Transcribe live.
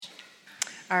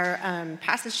Our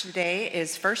passage today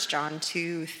is 1 John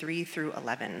 2, 3 through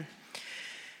 11.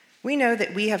 We know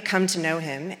that we have come to know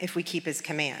him if we keep his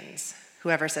commands.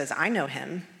 Whoever says, I know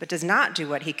him, but does not do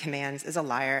what he commands is a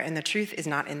liar, and the truth is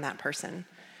not in that person.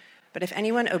 But if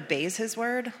anyone obeys his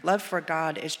word, love for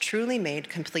God is truly made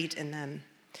complete in them.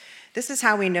 This is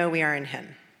how we know we are in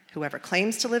him. Whoever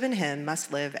claims to live in him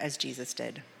must live as Jesus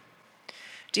did.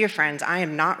 Dear friends, I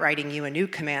am not writing you a new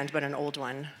command, but an old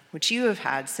one, which you have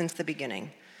had since the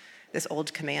beginning. This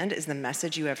old command is the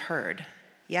message you have heard.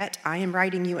 Yet I am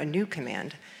writing you a new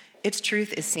command. Its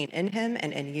truth is seen in him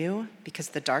and in you, because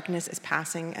the darkness is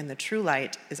passing and the true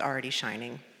light is already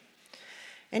shining.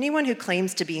 Anyone who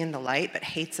claims to be in the light but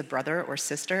hates a brother or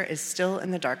sister is still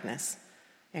in the darkness.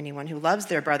 Anyone who loves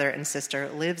their brother and sister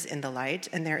lives in the light,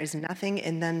 and there is nothing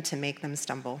in them to make them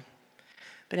stumble.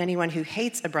 But anyone who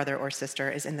hates a brother or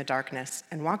sister is in the darkness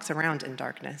and walks around in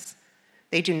darkness.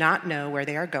 They do not know where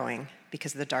they are going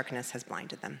because the darkness has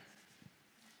blinded them.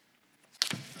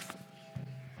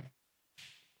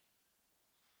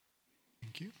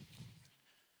 Thank you.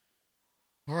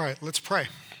 All right, let's pray.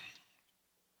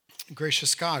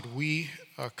 Gracious God, we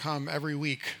come every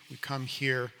week. We come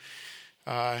here,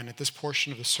 and at this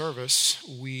portion of the service,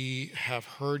 we have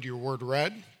heard your word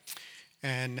read,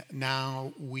 and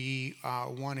now we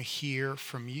want to hear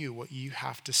from you what you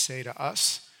have to say to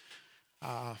us,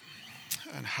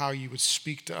 and how you would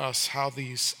speak to us, how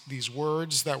these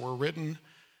words that were written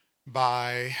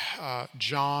by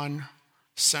John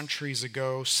centuries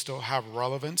ago still have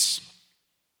relevance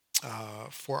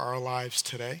for our lives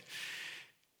today.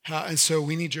 And so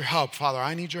we need your help, Father.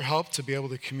 I need your help to be able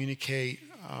to communicate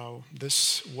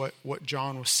what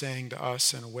John was saying to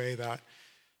us in a way that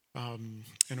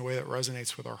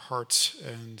resonates with our hearts,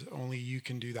 and only you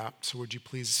can do that. So would you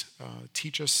please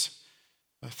teach us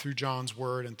through John's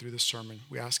word and through this sermon?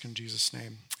 We ask in Jesus'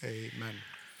 name, amen.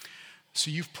 So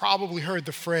you've probably heard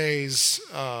the phrase,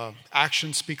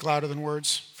 actions speak louder than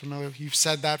words. Familiar? You've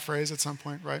said that phrase at some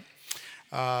point, right?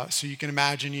 So you can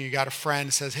imagine you got a friend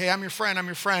who says, hey, I'm your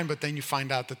friend, but then you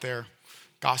find out that they're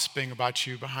gossiping about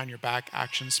you behind your back.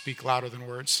 Actions speak louder than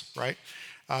words, right?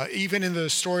 Even in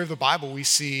the story of the Bible, we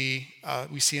see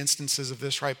instances of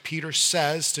this, right? Peter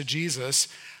says to Jesus,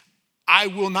 I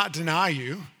will not deny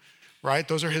you, right?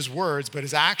 Those are his words, but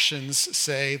his actions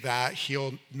say that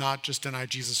he'll not just deny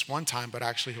Jesus one time, but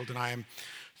actually he'll deny him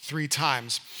 3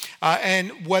 times.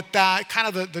 And what that kind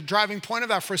of the driving point of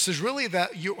that for us is really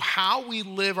that how we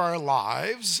live our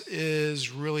lives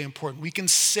is really important. We can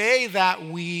say that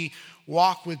we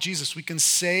walk with Jesus. We can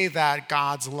say that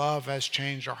God's love has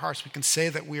changed our hearts. We can say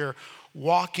that we are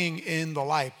walking in the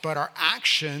light, but our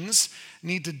actions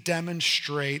need to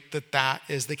demonstrate that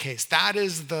is the case. That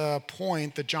is the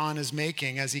point that John is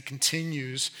making as he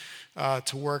continues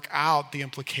to work out the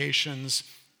implications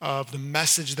of the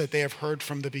message that they have heard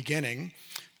from the beginning,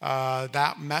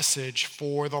 that message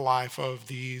for the life of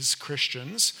these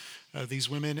Christians, these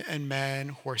women and men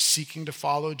who are seeking to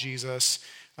follow Jesus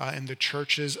in the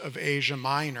churches of Asia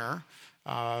Minor,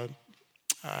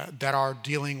 that are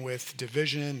dealing with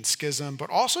division and schism, but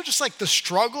also just like the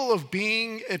struggle of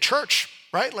being a church,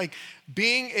 right? Like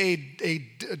being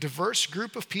a diverse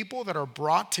group of people that are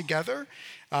brought together,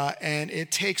 and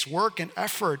it takes work and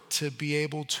effort to be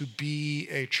able to be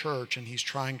a church, and he's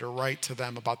trying to write to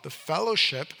them about the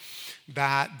fellowship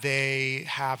that they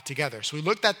have together. So we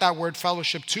looked at that word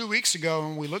fellowship 2 weeks ago, and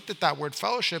when we looked at that word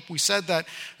fellowship, we said that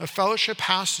a fellowship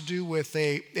has to do with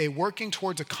a working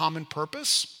towards a common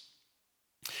purpose.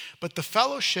 But the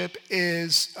fellowship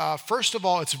is, first of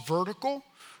all, it's vertical,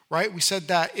 right? We said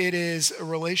that it is a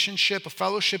relationship, a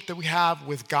fellowship that we have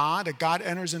with God, that God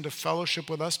enters into fellowship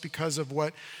with us because of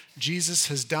what Jesus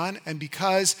has done. And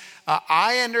because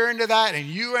I enter into that, and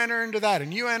you enter into that,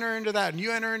 and you enter into that, and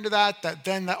you enter into that,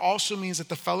 then that also means that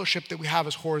the fellowship that we have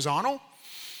is horizontal.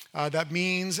 That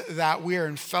means that we are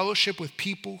in fellowship with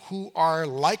people who are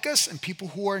like us and people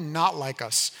who are not like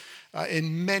us.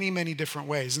 In many, many different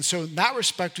ways. And so in that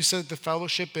respect, we said that the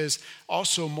fellowship is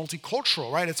also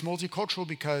multicultural, right? It's multicultural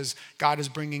because God is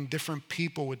bringing different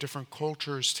people with different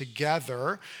cultures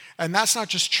together. And that's not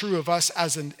just true of us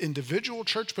as an individual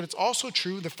church, but it's also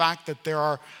true the fact that there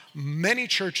are many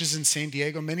churches in San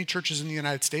Diego, many churches in the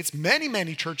United States, many,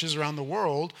 many churches around the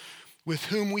world with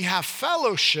whom we have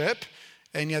fellowship,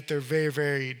 and yet they're very,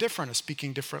 very different,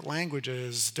 speaking different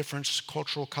languages, different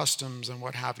cultural customs, and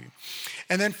what have you.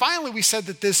 And then finally, we said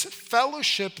that this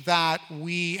fellowship that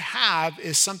we have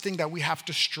is something that we have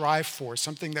to strive for,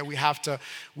 something that we have to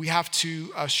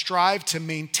strive to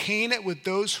maintain it with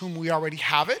those whom we already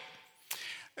have it.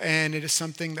 and it is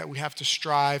something that we have to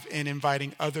strive in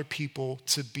inviting other people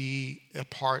to be a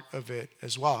part of it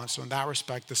as well. And so in that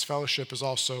respect, this fellowship is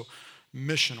also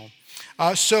missional.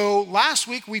 So last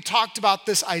week we talked about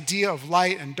this idea of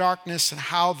light and darkness and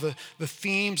how the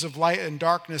themes of light and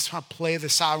darkness play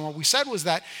this out. And what we said was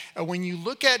that when you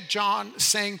look at John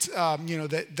saying,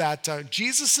 that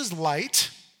Jesus is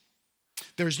light,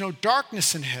 there's no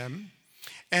darkness in him.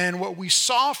 And what we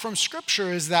saw from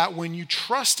Scripture is that when you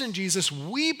trust in Jesus,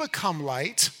 we become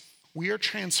light. We are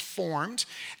transformed.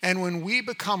 And when we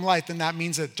become light, then that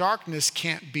means that darkness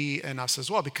can't be in us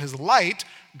as well, because light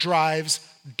drives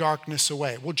darkness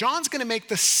away. Well, John's going to make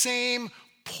the same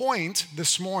point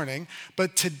this morning,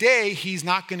 but today he's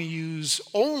not going to use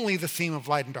only the theme of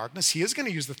light and darkness. He is going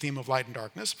to use the theme of light and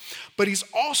darkness, but he's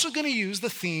also going to use the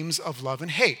themes of love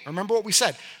and hate. Remember what we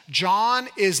said. John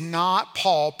is not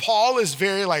Paul. Paul is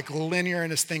very linear in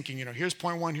his thinking. Here's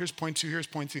point one, here's point two, here's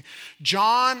point three.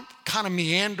 John kind of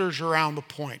meanders around the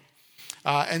point.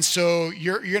 And so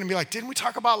you're going to be like, didn't we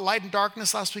talk about light and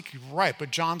darkness last week? Right, but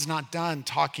John's not done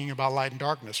talking about light and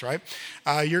darkness, right?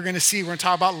 You're going to see, we're going to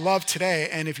talk about love today,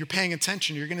 and if you're paying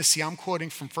attention, you're going to see I'm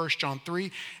quoting from 1 John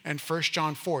 3 and 1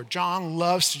 John 4. John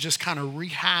loves to just kind of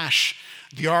rehash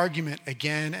the argument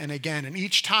again and again, and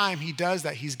each time he does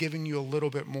that, he's giving you a little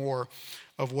bit more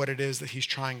of what it is that he's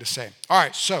trying to say. All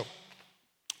right, so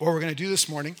what we're going to do this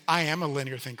morning, I am a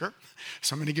linear thinker,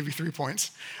 so I'm going to give you 3 points.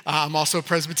 I'm also a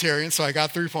Presbyterian, so I got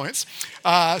 3 points.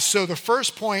 So the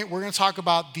first point, we're going to talk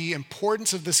about the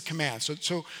importance of this command.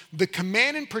 So the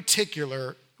command in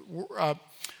particular,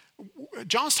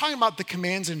 John's talking about the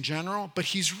commands in general, but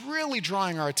he's really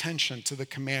drawing our attention to the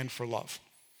command for love.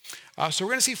 So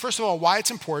we're going to see, first of all, why it's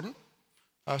important.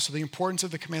 So the importance of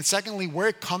the command. Secondly, where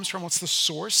it comes from, what's the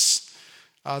source,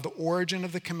 the origin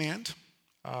of the command.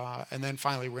 And then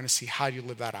finally, we're going to see how do you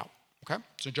live that out. Okay?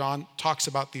 So John talks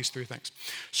about these 3 things.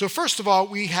 So first of all,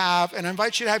 we have, and I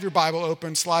invite you to have your Bible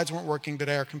open. Slides weren't working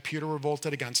today. Our computer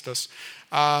revolted against us.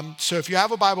 So if you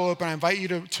have a Bible open, I invite you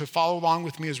to follow along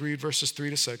with me as we read verses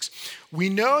 3 to 6. We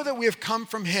know that we have come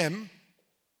from him.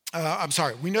 We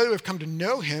know that we have come to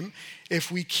know him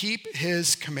if we keep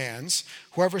his commands.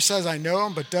 Whoever says, I know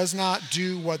him, but does not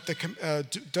do what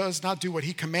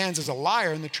he commands is a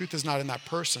liar, and the truth is not in that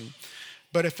person.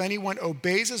 But if anyone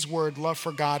obeys his word, love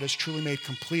for God is truly made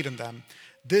complete in them.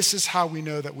 This is how we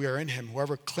know that we are in him.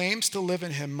 Whoever claims to live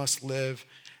in him must live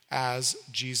as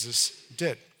Jesus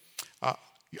did.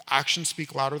 Actions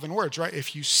speak louder than words, right?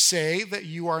 If you say that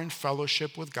you are in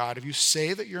fellowship with God, if you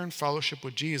say that you're in fellowship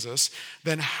with Jesus,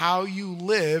 then how you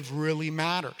live really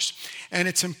matters. And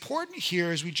it's important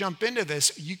here as we jump into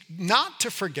this, not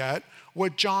to forget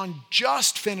what John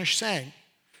just finished saying.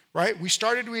 Right? We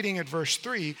started reading at verse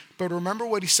 3, but remember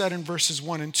what he said in verses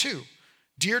 1 and 2.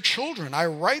 Dear children, I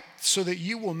write so that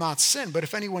you will not sin, but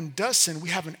if anyone does sin,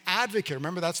 we have an advocate.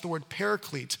 Remember, that's the word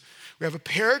paraclete. We have a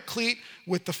paraclete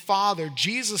with the Father,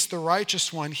 Jesus, the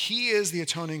righteous one. He is the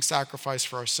atoning sacrifice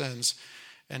for our sins,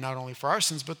 and not only for our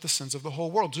sins, but the sins of the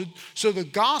whole world. So the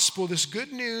gospel, this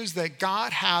good news that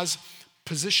God has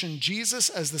position Jesus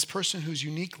as this person who's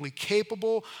uniquely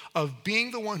capable of being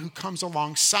the one who comes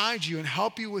alongside you and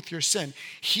help you with your sin.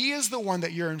 He is the one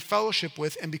that you're in fellowship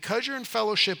with, and because you're in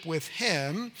fellowship with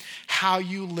him, how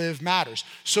you live matters.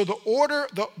 So the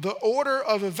order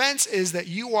of events is that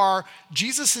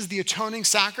Jesus is the atoning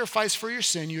sacrifice for your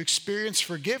sin. You experience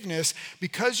forgiveness.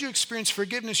 Because you experience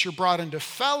forgiveness, you're brought into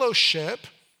fellowship.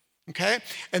 Okay?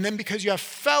 And then because you have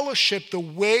fellowship, the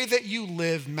way that you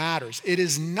live matters. It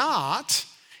is not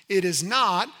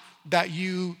that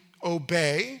you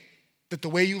obey, that the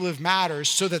way you live matters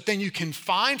so that then you can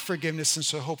find forgiveness and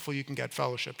so hopefully you can get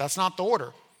fellowship. That's not the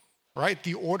order, right?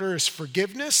 The order is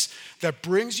forgiveness that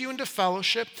brings you into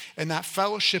fellowship, and that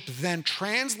fellowship then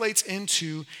translates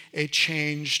into a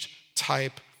changed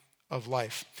type of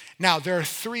life. Now, there are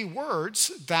 3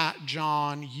 words that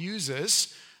John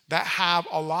uses that have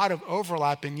a lot of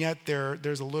overlap, and yet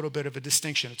there's a little bit of a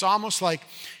distinction. It's almost like,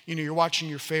 you're watching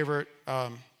your favorite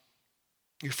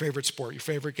sport, your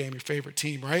favorite game, your favorite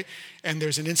team, right? And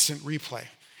there's an instant replay.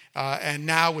 And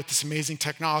now with this amazing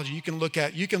technology, you can look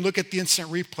at the instant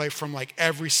replay from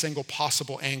every single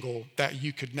possible angle that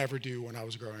you could never do when I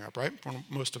was growing up, right? When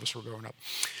most of us were growing up.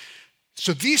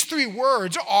 So these 3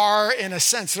 words are, in a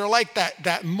sense, they're like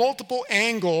that multiple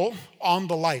angle on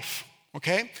the life.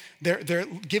 Okay? They're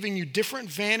giving you different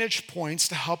vantage points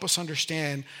to help us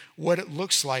understand what it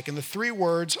looks like. And the 3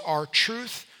 words are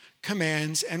truth,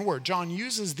 commands, and word. John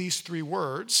uses these 3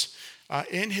 words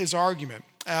in his argument.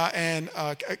 And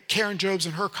Karen Jobes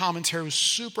in her commentary was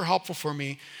super helpful for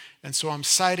me And so I'm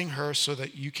citing her so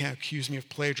that you can't accuse me of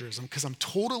plagiarism because I'm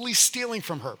totally stealing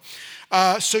from her.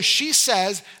 So she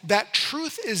says that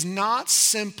truth is not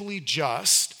simply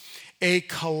just a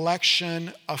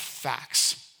collection of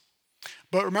facts.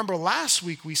 But remember, last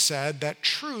week we said that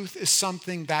truth is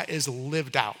something that is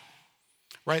lived out,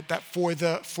 right? That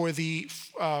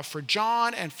for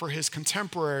John and for his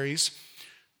contemporaries,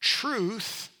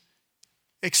 truth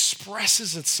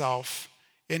expresses itself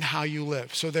in how you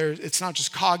live. So it's not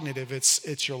just cognitive,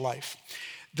 it's your life.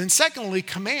 Then secondly,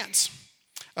 commands.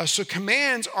 So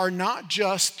commands are not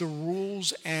just the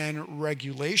rules and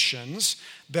regulations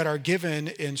that are given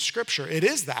in Scripture. It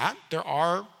is that. There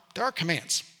are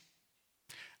commands.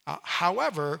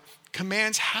 However,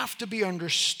 commands have to be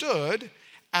understood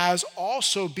as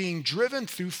also being driven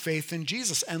through faith in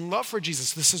Jesus and love for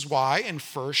Jesus. This is why in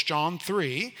 1 John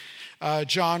 3,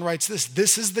 John writes this: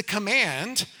 "This is the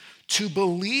command, to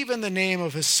believe in the name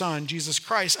of his Son, Jesus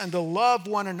Christ, and to love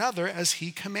one another as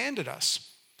he commanded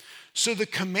us." So the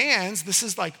commands, this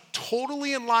is like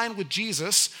totally in line with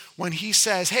Jesus when he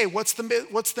says, hey, what's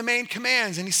the main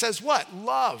commands? And he says what?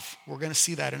 Love. We're going to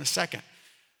see that in a second.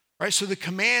 Right? So the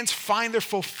commands find their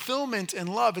fulfillment in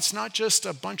love. It's not just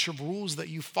a bunch of rules that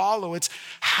you follow. It's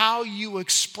how you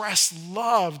express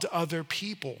love to other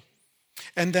people.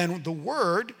 And then the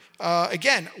word,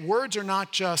 again, words are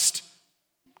not just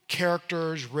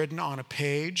characters written on a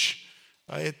page.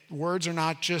 Words are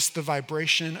not just the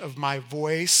vibration of my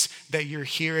voice that you're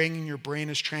hearing and your brain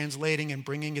is translating and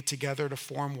bringing it together to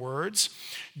form words.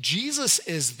 Jesus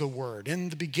is the Word. In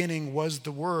the beginning was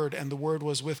the Word, and the Word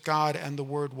was with God, and the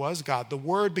Word was God. The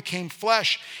Word became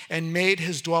flesh and made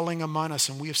his dwelling among us,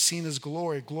 and we have seen his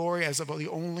glory as of the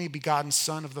only begotten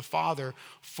Son of the Father,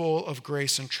 full of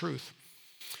grace and truth.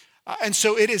 And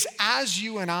so it is as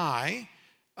you and I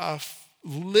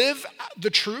live the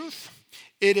truth,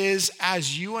 it is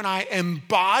as you and I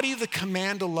embody the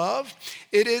command to love,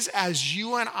 it is as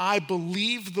you and I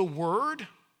believe the word,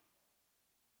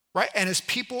 right? And as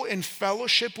people in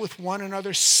fellowship with one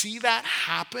another see that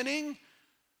happening,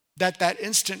 that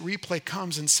instant replay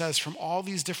comes and says from all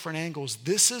these different angles,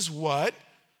 this is why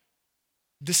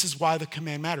the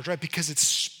command matters, right? Because it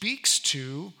speaks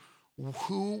to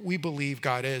who we believe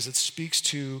God is. It speaks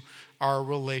to our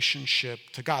relationship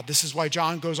to God. This is why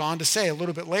John goes on to say a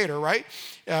little bit later, right?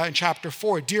 In chapter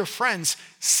 4, "Dear friends,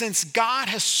 since God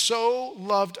has so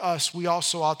loved us, we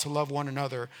also ought to love one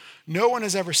another. No one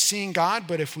has ever seen God,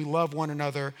 but if we love one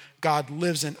another, God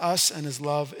lives in us and his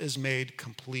love is made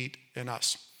complete in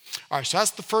us." All right, so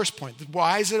that's the first point.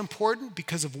 Why is it important?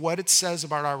 Because of what it says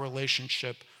about our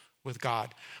relationship with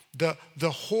God.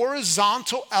 The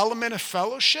horizontal element of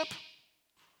fellowship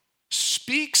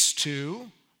speaks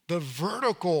to the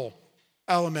vertical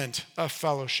element of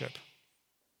fellowship,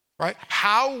 right?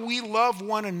 How we love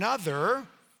one another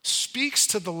speaks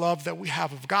to the love that we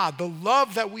have of God. The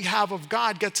love that we have of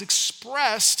God gets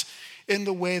expressed in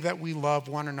the way that we love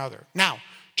one another. Now,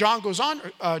 John goes on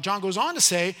to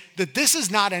say that this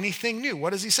is not anything new.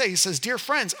 What does he say? He says, "Dear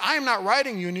friends, I am not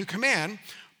writing you a new command,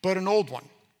 but an old one.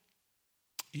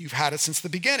 You've had it since the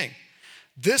beginning.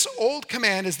 This old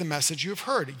command is the message you have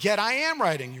heard, yet I am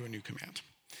writing you a new command.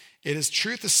 It is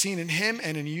truth is seen in him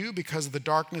and in you because the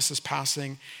darkness is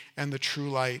passing and the true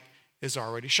light is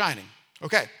already shining."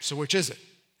 Okay, so which is it?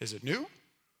 Is it new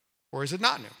or is it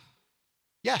not new?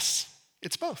 Yes,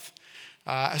 it's both.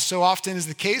 As so often is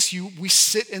the case, we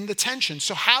sit in the tension.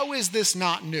 So how is this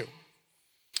not new?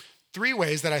 3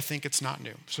 ways that I think it's not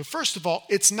new. So first of all,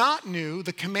 it's not new.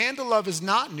 The command to love is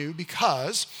not new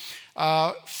because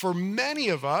for many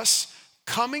of us,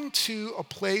 coming to a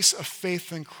place of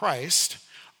faith in Christ,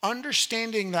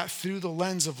 understanding that through the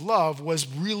lens of love was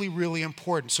really, really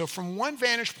important. So from one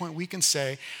vantage point, we can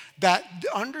say that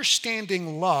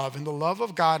understanding love and the love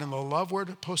of God and the love we're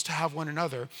supposed to have one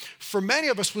another, for many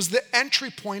of us was the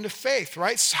entry point of faith,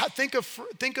 right? So think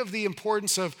of the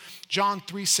importance of John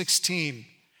 3:16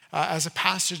 as a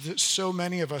passage that so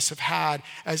many of us have had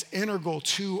as integral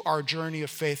to our journey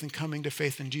of faith and coming to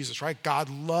faith in Jesus, right? God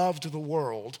loved the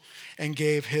world and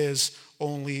gave his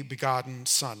only begotten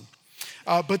Son.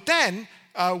 But then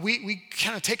we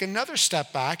kind of take another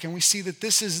step back and we see that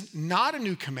this is not a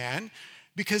new command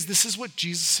because this is what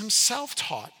Jesus himself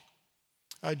taught.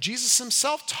 Jesus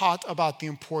himself taught about the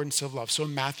importance of love. So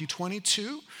in Matthew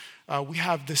 22, we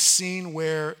have this scene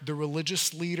where the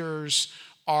religious leaders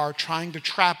are trying to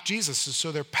trap Jesus.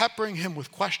 So they're peppering him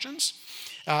with questions.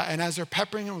 And as they're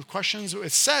peppering him with questions,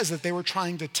 it says that they were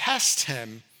trying to test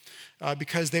him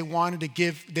because they wanted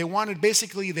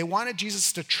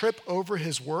Jesus to trip over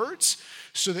his words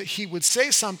so that he would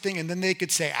say something and then they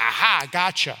could say, "Aha,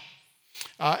 gotcha."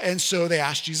 And so they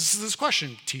asked Jesus this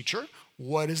question, teacher,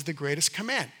 what is the greatest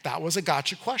command? That was a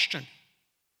gotcha question.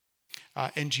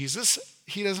 And Jesus,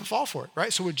 he doesn't fall for it,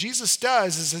 right? So what Jesus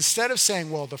does is instead of saying,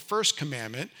 well, the first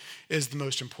commandment is the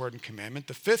most important commandment,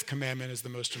 the fifth commandment is the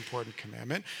most important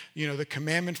commandment, the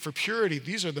commandment for purity,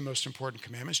 these are the most important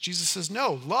commandments. Jesus says,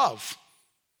 no, love.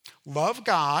 Love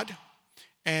God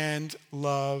and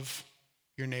love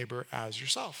your neighbor as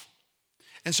yourself.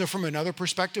 And so from another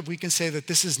perspective, we can say that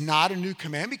this is not a new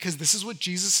command because this is what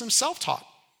Jesus himself taught.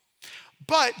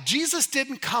 But Jesus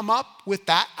didn't come up with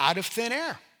that out of thin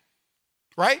air.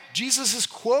 Right? Jesus is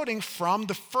quoting from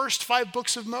the first 5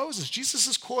 books of Moses. Jesus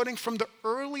is quoting from the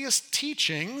earliest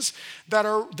teachings that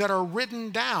are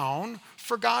written down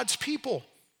for God's people.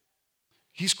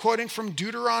 He's quoting from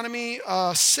Deuteronomy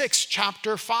 6,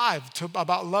 chapter 5,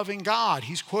 about loving God.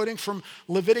 He's quoting from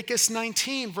Leviticus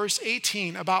 19, verse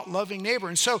 18, about loving neighbor.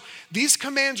 And so these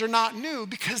commands are not new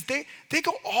because they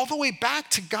go all the way back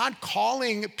to God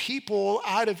calling people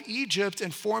out of Egypt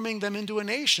and forming them into a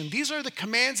nation. These are the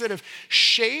commands that have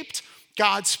shaped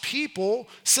God's people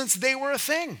since they were a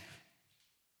thing.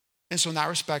 And so in that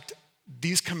respect,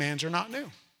 these commands are not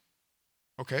new.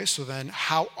 Okay, so then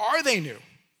how are they new?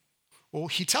 Well,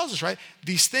 he tells us, right?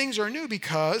 These things are new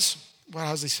because,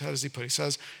 how does he put it? He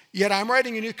says, yet I'm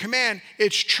writing a new command.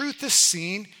 Its truth is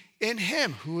seen in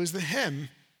him. Who is the him?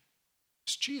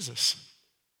 It's Jesus.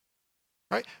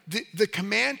 Right? The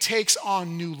command takes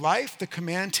on new life. The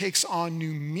command takes on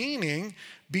new meaning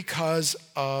because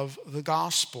of the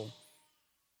gospel.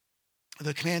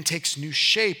 The command takes new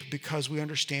shape because we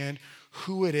understand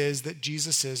who it is that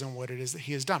Jesus is and what it is that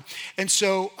he has done. And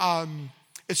so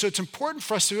it's important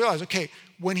for us to realize, okay,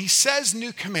 when he says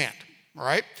new command, all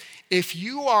right, if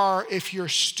you're a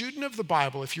student of the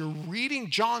Bible, if you're reading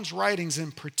John's writings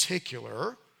in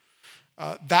particular,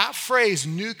 that phrase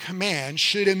new command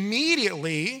should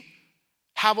immediately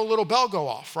have a little bell go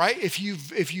off, right? If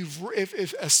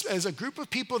as a group of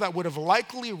people that would have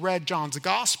likely read John's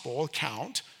gospel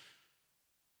account,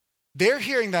 they're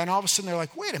hearing that and all of a sudden they're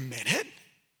like, wait a minute,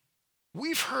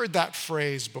 we've heard that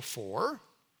phrase before.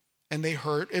 And they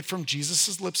heard it from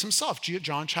Jesus' lips himself.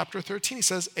 John chapter 13, he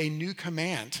says, a new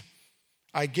command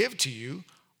I give to you,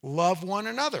 love one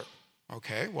another.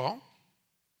 Okay, well,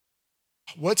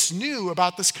 what's new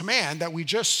about this command that we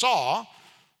just saw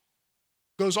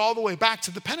goes all the way back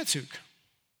to the Pentateuch.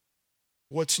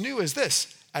 What's new is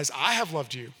this, as I have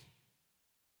loved you,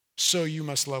 so you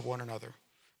must love one another.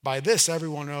 By this,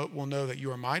 everyone will know that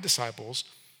you are my disciples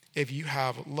if you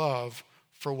have love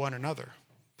for one another.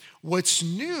 What's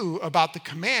new about the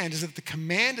command is that the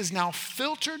command is now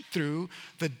filtered through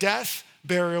the death,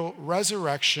 burial,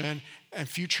 resurrection, and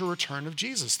future return of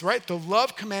Jesus, right? The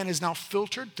love command is now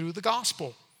filtered through the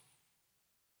gospel.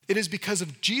 It is because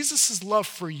of Jesus' love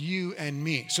for you and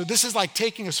me. So this is like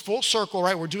taking us full circle,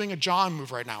 right? We're doing a John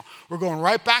move right now. We're going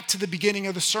right back to the beginning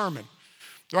of the sermon,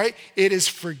 right? It is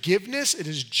forgiveness. It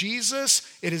is Jesus.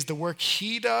 It is the work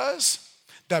he does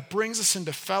that brings us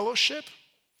into fellowship.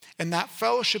 And that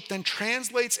fellowship then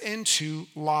translates into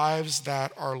lives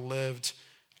that are lived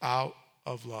out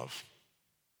of love.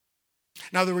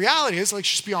 Now, the reality is, let's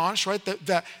just be honest, right?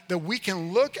 That we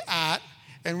can look at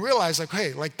and realize, like,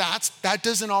 hey, like that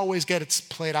doesn't always get its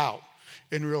played out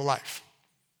in real life,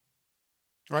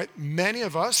 right? Many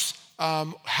of us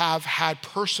have had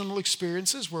personal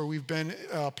experiences where we've been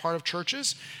part of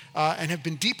churches and have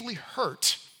been deeply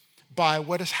hurt by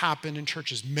what has happened in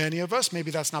churches. Many of us,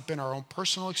 maybe that's not been our own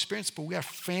personal experience, but we have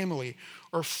family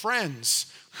or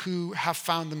friends who have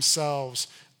found themselves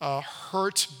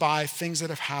hurt by things that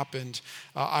have happened,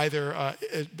 either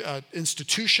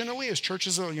institutionally, as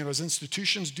churches, as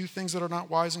institutions do things that are not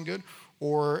wise and good,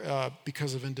 or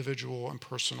because of individual and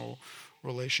personal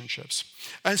relationships.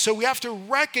 And so we have to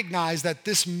recognize that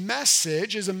this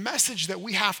message is a message that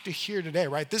we have to hear today,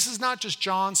 right? This is not just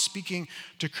John speaking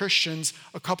to Christians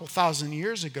a couple thousand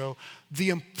years ago.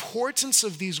 The importance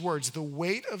of these words, the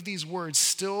weight of these words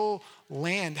still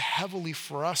land heavily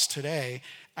for us today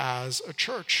as a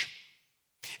church.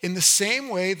 In the same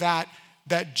way that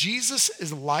Jesus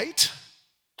is light,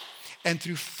 and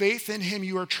through faith in him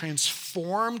you are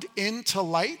transformed into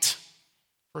light,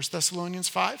 1 Thessalonians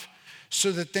 5,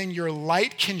 so that then your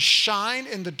light can shine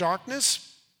in the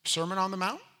darkness, Sermon on the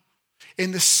Mount.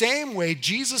 In the same way,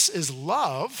 Jesus is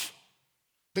love,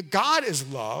 that God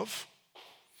is love,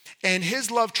 and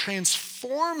his love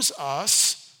transforms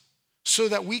us so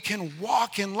that we can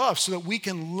walk in love, so that we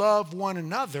can love one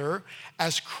another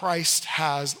as Christ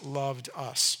has loved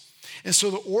us. And so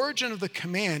the origin of the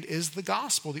command is the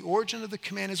gospel. The origin of the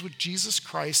command is what Jesus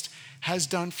Christ has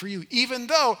done for you, even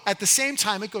though at the same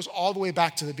time it goes all the way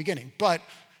back to the beginning. But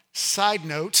side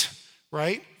note,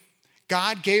 right?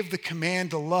 God gave the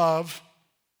command to love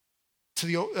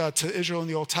to Israel in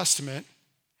the Old Testament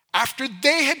after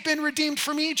they had been redeemed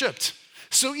from Egypt.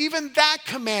 So even that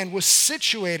command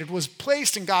was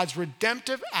placed in God's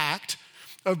redemptive act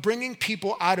of bringing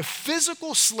people out of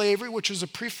physical slavery, which was a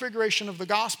prefiguration of the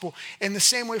gospel. In the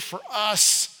same way for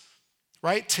us,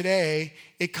 right, today,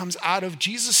 it comes out of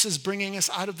Jesus is bringing us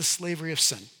out of the slavery of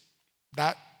sin.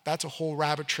 That's a whole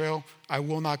rabbit trail I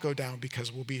will not go down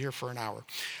because we'll be here for an hour.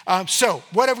 So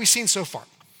what have we seen so far?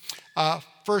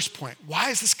 First point, why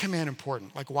is this command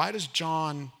important? Like, why does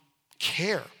John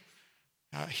care?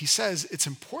 He says it's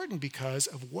important because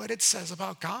of what it says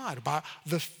about God, about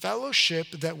the fellowship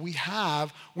that we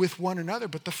have with one another,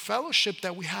 but the fellowship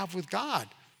that we have with God.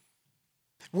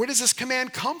 Where does this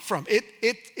command come from?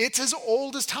 It's as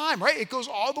old as time, right? It goes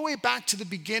all the way back to the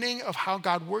beginning of how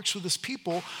God works with his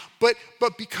people. But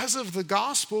because of the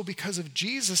gospel, because of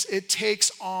Jesus, it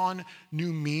takes on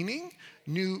new meaning,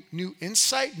 new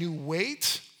insight, new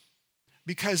weight.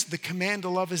 Because the command to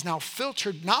love is now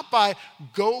filtered not by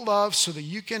go love so that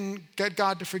you can get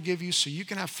God to forgive you, so you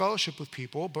can have fellowship with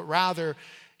people, but rather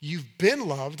you've been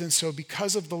loved. And so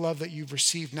because of the love that you've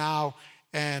received now,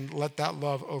 and let that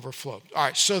love overflow. All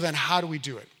right, so then how do we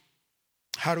do it?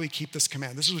 How do we keep this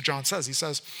command? This is what John says. He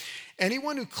says,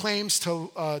 anyone who claims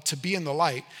to be in the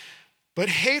light but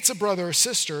hates a brother or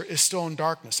sister is still in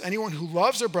darkness. Anyone who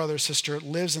loves their brother or sister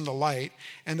lives in the light,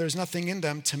 and there's nothing in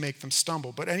them to make them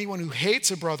stumble. But anyone who hates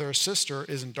a brother or sister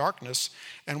is in darkness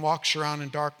and walks around in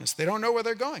darkness. They don't know where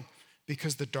they're going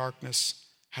because the darkness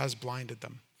has blinded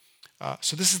them.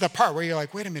 So this is the part where you're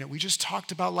like, wait a minute, we just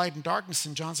talked about light and darkness.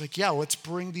 And John's like, yeah, let's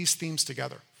bring these themes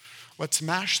together. Let's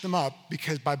mash them up,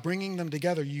 because by bringing them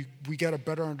together, we get a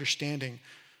better understanding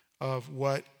of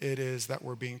what it is that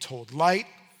we're being told. Light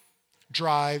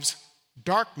drives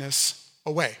darkness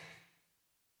away.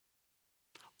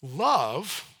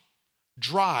 Love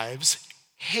drives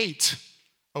hate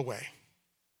away.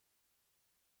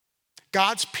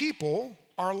 God's people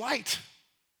are light.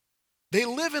 They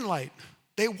live in light.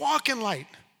 They walk in light.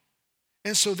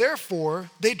 And so therefore,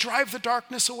 they drive the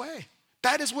darkness away.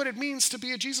 That is what it means to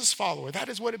be a Jesus follower. That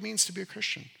is what it means to be a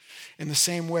Christian. In the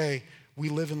same way, we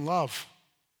live in love.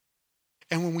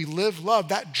 And when we live love,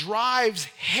 that drives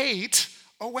hate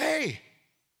away.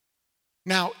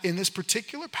 Now, in this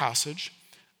particular passage,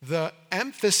 the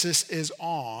emphasis is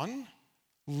on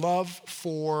love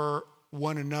for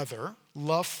one another,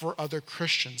 love for other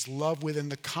Christians, love within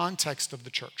the context of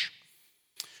the church.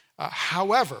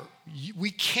 However,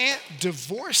 we can't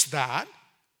divorce that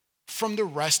from the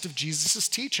rest of Jesus'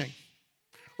 teaching,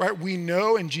 right? We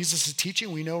know in Jesus'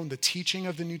 teaching, we know in the teaching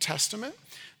of the New Testament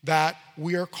that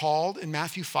we are called in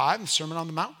Matthew 5, in the Sermon on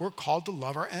the Mount, we're called to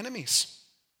love our enemies,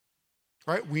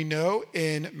 right? We know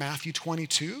in Matthew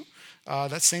 22,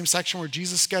 that same section where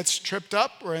Jesus gets tripped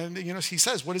up, and he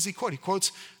says, what does he quote? He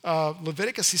quotes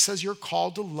Leviticus. He says, you're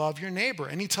called to love your neighbor.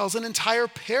 And he tells an entire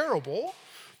parable,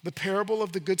 the parable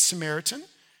of the Good Samaritan,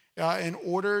 in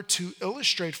order to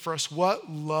illustrate for us what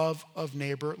love of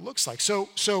neighbor looks like. So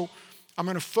I'm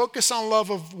going to focus on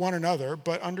love of one another,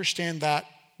 but understand that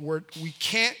we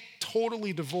can't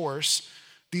totally divorce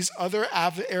these other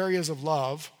areas of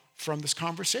love from this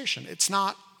conversation. It's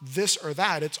not this or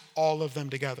that, it's all of them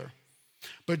together.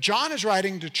 But John is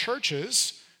writing to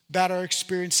churches that are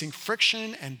experiencing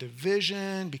friction and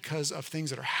division because of things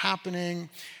that are happening.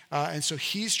 And so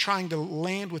he's trying to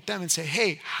land with them and say,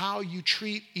 hey, how you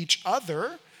treat each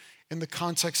other in the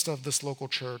context of this local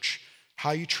church,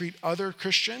 how you treat other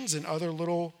Christians in other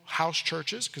little house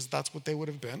churches, because that's what they would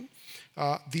have been,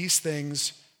 these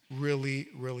things really,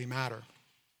 really matter.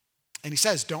 And he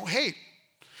says, don't hate.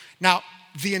 Now,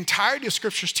 the entirety of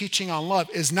Scripture's teaching on love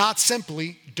is not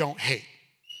simply don't hate.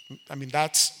 I mean,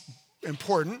 that's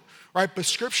important, right? But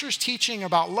Scripture's teaching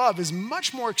about love is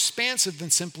much more expansive than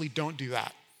simply don't do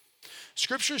that.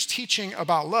 Scripture's teaching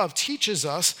about love teaches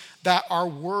us that our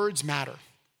words matter.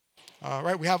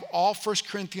 Right? We have all 1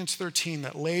 Corinthians 13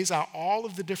 that lays out all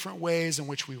of the different ways in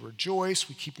which we rejoice,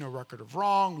 we keep no record of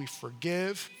wrong, we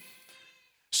forgive.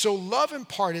 So love in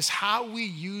part is how we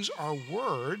use our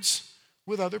words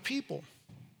with other people.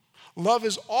 Love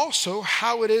is also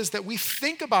how it is that we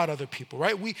think about other people,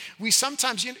 right? We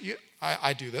sometimes,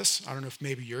 I do this. I don't know if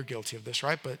maybe you're guilty of this,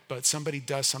 right? But somebody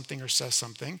does something or says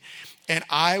something, and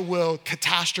I will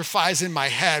catastrophize in my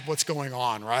head what's going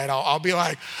on, right? I'll be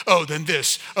like, oh, then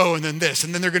this, oh, and then this,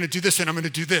 and then they're going to do this, and I'm going to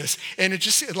do this, and it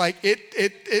just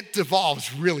it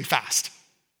devolves really fast,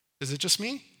 Is it just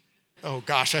me? Oh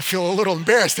gosh, I feel a little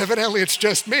embarrassed. Evidently, it's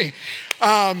just me.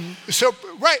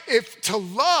 If to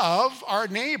love our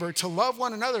neighbor, to love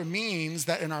one another means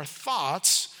that in our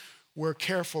thoughts, we're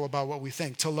careful about what we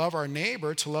think. To love our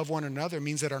neighbor, to love one another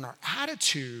means that in our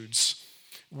attitudes,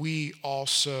 we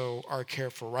also are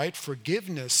careful, right?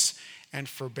 Forgiveness and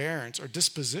forbearance or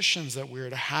dispositions that we're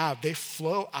to have, they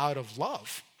flow out of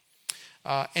love.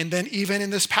 And then even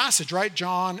in this passage, right,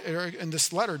 in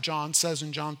this letter, John says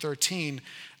in John 13,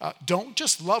 don't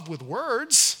just love with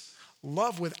words,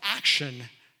 love with action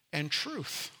and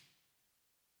truth.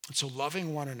 And so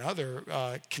loving one another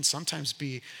can sometimes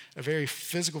be a very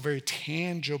physical, very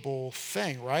tangible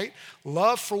thing, right?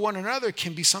 Love for one another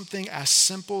can be something as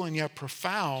simple and yet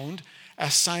profound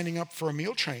as signing up for a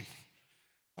meal train.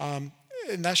 And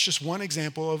that's just one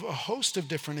example of a host of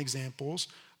different examples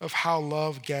of how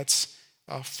love gets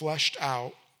fleshed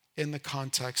out in the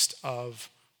context of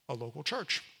a local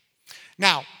church.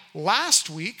 Now, last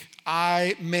week,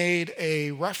 I made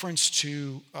a reference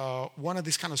to one of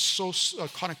these kind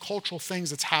of cultural things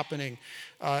that's happening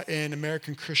in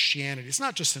American Christianity. It's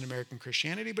not just in American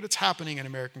Christianity, but it's happening in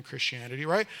American Christianity,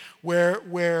 right?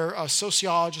 Where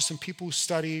sociologists and people who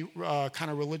study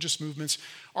kind of religious movements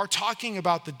are talking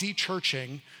about the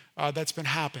de-churching that's been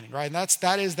happening, right? And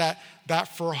that is that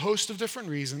for a host of different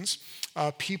reasons,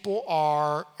 people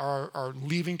are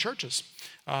leaving churches.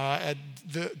 And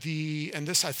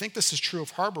this, I think this is true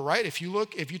of Harbor, right? If you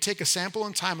take a sample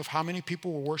in time of how many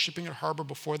people were worshiping at Harbor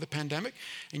before the pandemic,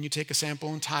 and you take a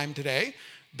sample in time today,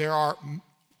 there are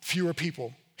fewer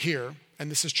people here, and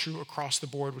this is true across the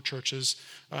board with churches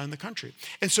in the country.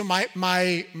 And so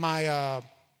my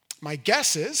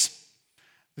guess is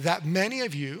that many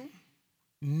of you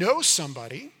know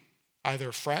somebody, either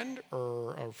a friend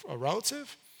or a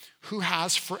relative, who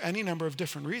has, for any number of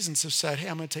different reasons, have said, hey,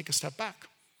 I'm going to take a step back.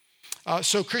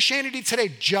 So Christianity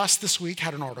Today just this week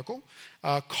had an article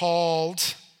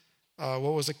called, what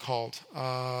was it called?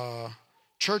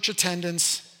 Church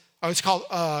attendance. It's called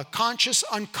Conscious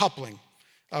Uncoupling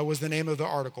was the name of the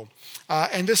article.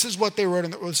 And this is what they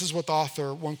wrote, this is what the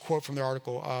author, one quote from the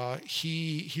article,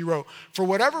 he wrote, for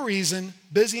whatever reason,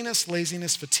 busyness,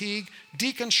 laziness, fatigue,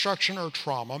 deconstruction, or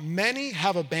trauma, many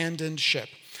have abandoned ship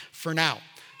for now.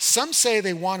 Some say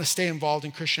they want to stay involved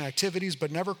in Christian activities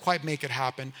but never quite make it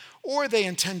happen, or they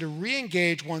intend to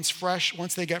re-engage once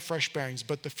they get fresh bearings,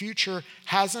 but the future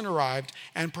hasn't arrived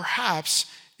and perhaps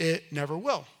it never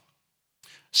will.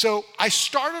 So I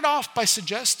started off by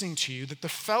suggesting to you that the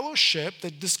fellowship,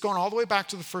 that this is going all the way back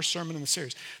to the first sermon in the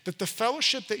series, that the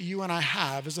fellowship that you and I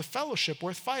have is a fellowship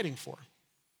worth fighting for.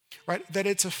 Right? That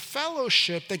it's a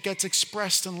fellowship that gets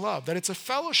expressed in love, that it's a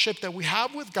fellowship that we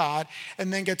have with God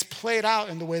and then gets played out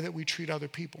in the way that we treat other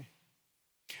people.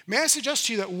 May I suggest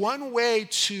to you that one way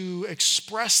to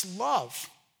express love,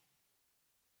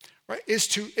 right, is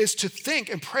to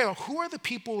think and pray about who are the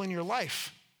people in your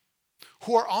life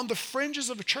who are on the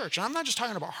fringes of a church. And I'm not just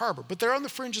talking about Harbor, but they're on the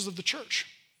fringes of the church.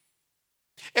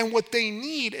 And what they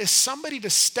need is somebody to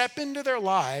step into their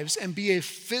lives and be a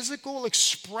physical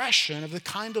expression of the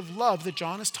kind of love that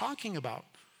John is talking about.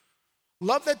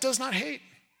 Love that does not hate.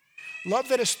 Love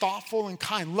that is thoughtful and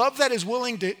kind. Love that is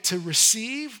willing to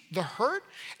receive the hurt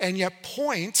and yet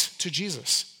point to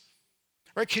Jesus.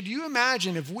 Right? Could you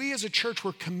imagine if we as a church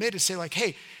were committed to say like,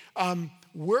 hey,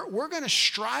 we're going to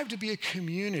strive to be a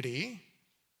community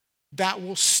that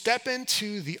will step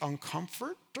into the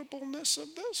uncomfortableness of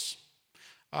this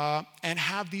and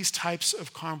have these types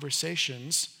of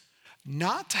conversations,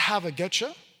 not to have a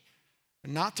getcha,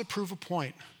 not to prove a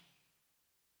point,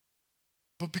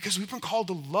 but because we've been called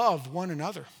to love one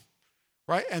another,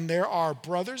 right? And there are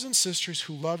brothers and sisters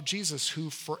who love Jesus who,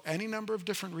 for any number of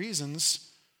different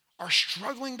reasons, are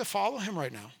struggling to follow him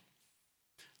right now.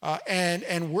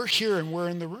 And we're here and we're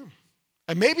in the room.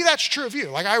 And maybe that's true of you.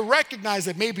 Like, I recognize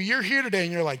that maybe you're here today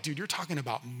and you're like, dude, you're talking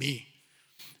about me.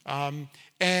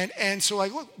 And so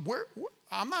like, look,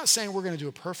 I'm not saying we're going to do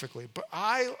it perfectly, but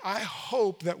I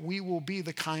hope that we will be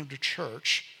the kind of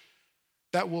church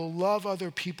that will love other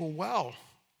people well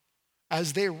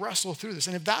as they wrestle through this.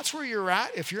 And if that's where you're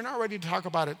at, if you're not ready to talk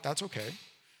about it, that's okay.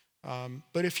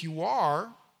 But if you are,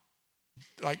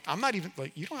 like, I'm not even,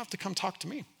 like, you don't have to come talk to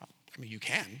me. I mean, you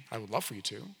can. I would love for you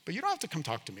to. But you don't have to come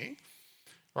talk to me,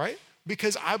 right?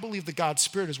 Because I believe that God's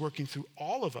Spirit is working through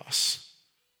all of us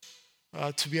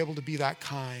to be able to be that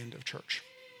kind of church,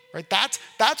 right? That's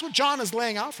what John is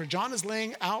laying out for. John is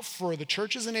laying out for the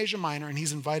churches in Asia Minor, and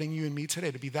he's inviting you and me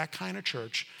today to be that kind of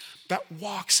church that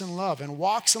walks in love and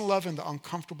walks in love in the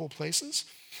uncomfortable places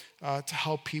to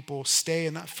help people stay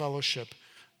in that fellowship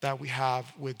that we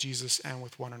have with Jesus and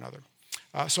with one another.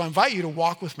 So I invite you to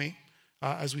walk with me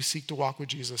as we seek to walk with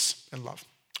Jesus in love.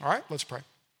 All right, let's pray.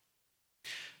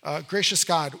 Gracious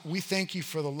God, we thank you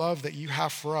for the love that you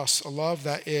have for us, a love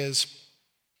that is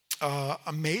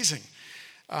amazing.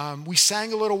 We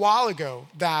sang a little while ago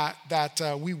that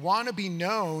we want to be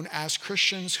known as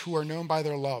Christians who are known by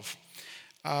their love.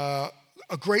 A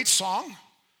great song,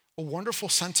 a wonderful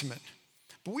sentiment,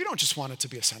 but we don't just want it to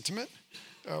be a sentiment.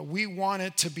 We want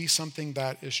it to be something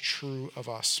that is true of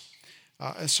us.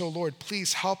 And so, Lord,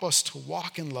 please help us to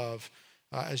walk in love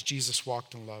as Jesus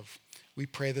walked in love. We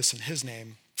pray this in his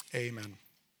name. Amen.